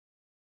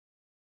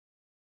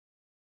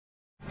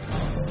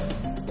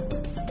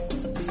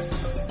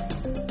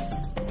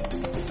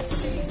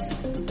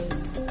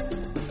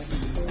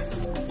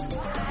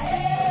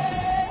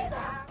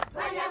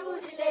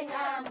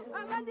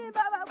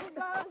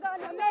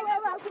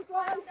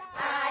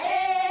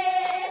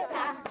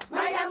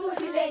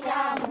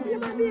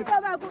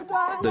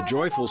The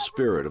joyful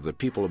spirit of the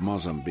people of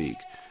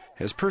Mozambique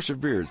has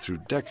persevered through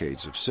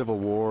decades of civil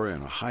war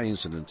and a high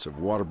incidence of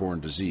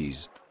waterborne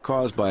disease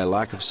caused by a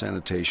lack of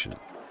sanitation.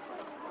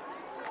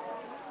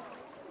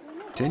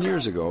 10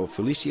 years ago,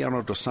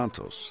 Feliciano dos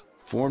Santos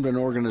formed an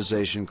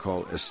organization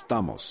called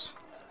Estamos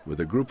with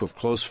a group of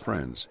close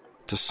friends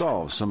to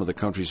solve some of the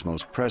country's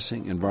most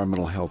pressing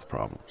environmental health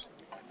problems.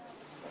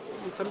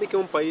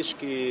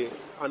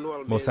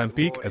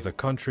 Mozambique as a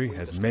country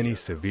has many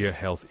severe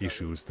health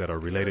issues that are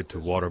related to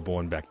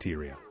waterborne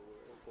bacteria: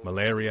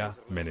 malaria,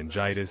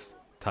 meningitis,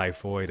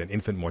 typhoid, and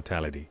infant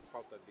mortality.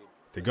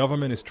 The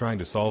government is trying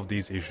to solve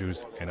these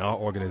issues, and our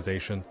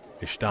organization,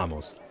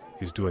 Estamos,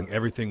 is doing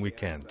everything we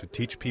can to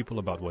teach people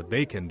about what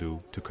they can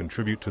do to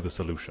contribute to the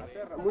solution.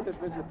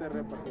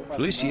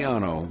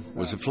 Feliciano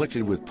was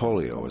afflicted with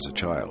polio as a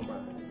child,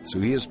 so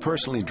he is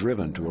personally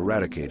driven to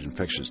eradicate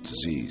infectious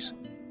disease.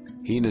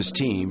 He and his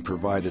team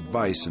provide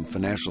advice and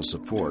financial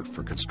support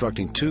for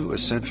constructing two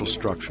essential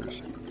structures: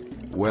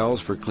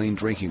 wells for clean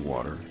drinking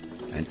water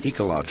and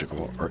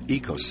ecological or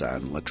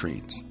eco-san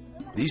latrines.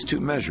 These two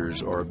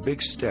measures are a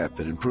big step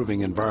in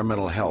improving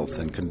environmental health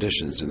and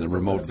conditions in the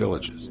remote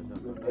villages.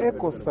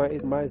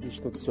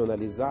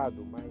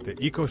 The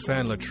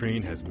eco-san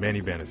latrine has many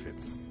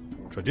benefits.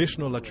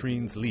 Traditional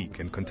latrines leak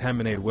and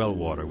contaminate well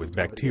water with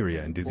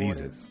bacteria and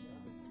diseases.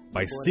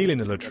 By sealing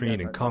the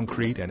latrine in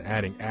concrete and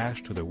adding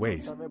ash to the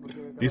waste,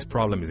 this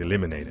problem is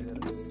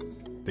eliminated.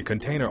 The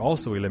container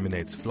also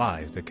eliminates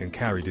flies that can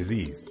carry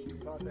disease.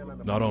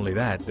 Not only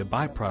that, the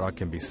byproduct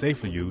can be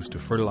safely used to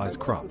fertilize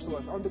crops.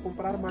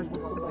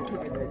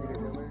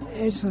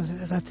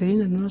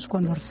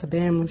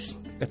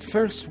 At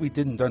first, we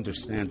didn't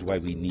understand why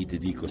we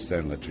needed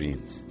eco-san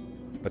latrines,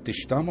 but the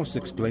Estamos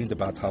explained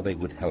about how they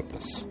would help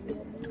us.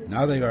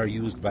 Now they are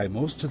used by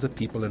most of the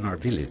people in our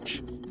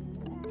village.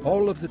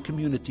 All of the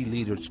community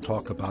leaders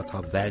talk about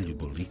how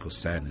valuable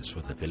eco-san is for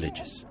the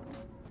villages.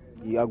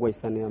 We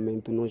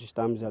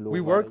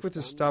work with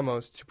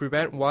Estamos to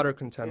prevent water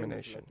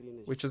contamination,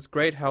 which has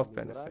great health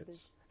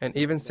benefits, and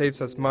even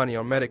saves us money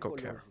on medical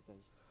care.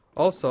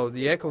 Also,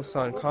 the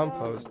eco-san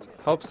compost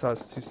helps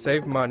us to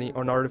save money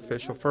on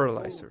artificial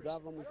fertilizers,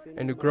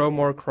 and to grow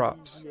more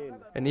crops,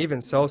 and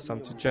even sell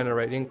some to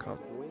generate income.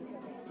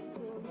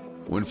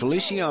 When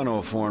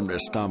Feliciano formed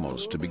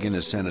Estamos to begin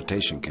his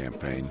sanitation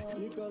campaign,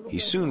 he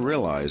soon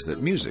realized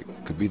that music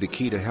could be the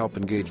key to help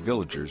engage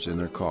villagers in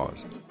their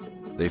cause.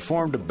 They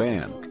formed a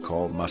band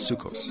called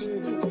Masucos.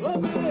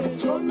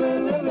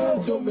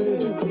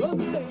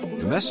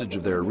 The message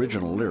of their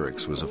original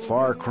lyrics was a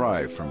far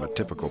cry from a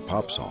typical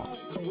pop song.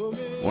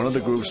 One of the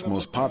group's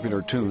most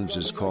popular tunes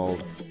is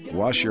called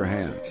Wash Your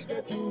Hands.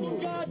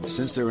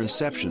 Since their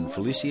inception,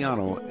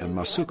 Feliciano and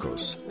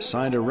Masucos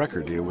signed a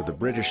record deal with a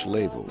British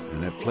label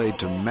and have played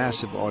to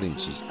massive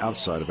audiences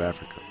outside of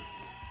Africa.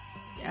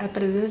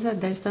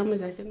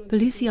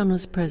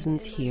 Feliciano's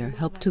presence here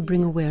helped to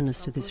bring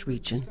awareness to this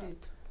region.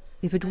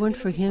 If it weren't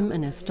for him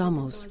and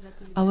Estamos,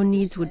 our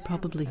needs would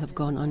probably have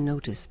gone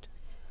unnoticed.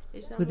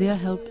 With their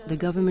help, the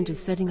government is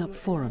setting up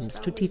forums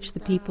to teach the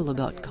people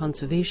about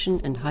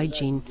conservation and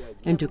hygiene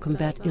and to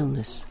combat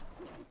illness.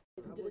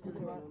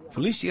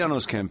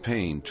 Feliciano's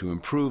campaign to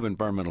improve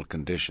environmental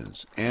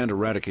conditions and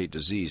eradicate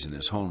disease in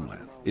his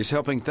homeland is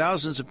helping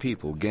thousands of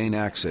people gain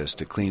access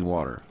to clean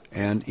water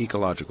and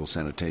ecological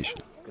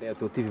sanitation.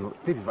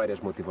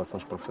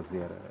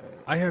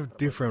 I have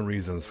different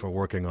reasons for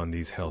working on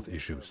these health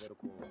issues.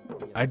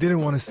 I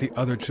didn't want to see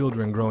other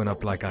children growing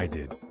up like I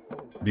did,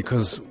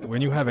 because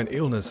when you have an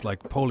illness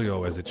like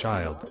polio as a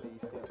child,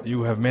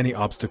 you have many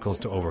obstacles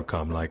to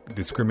overcome, like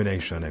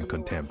discrimination and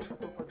contempt.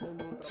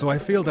 So I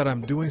feel that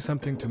I'm doing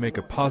something to make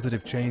a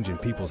positive change in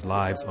people's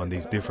lives on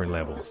these different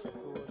levels,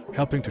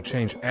 helping to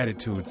change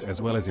attitudes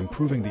as well as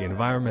improving the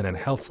environment and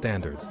health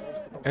standards,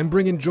 and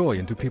bringing joy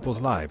into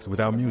people's lives with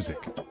our music.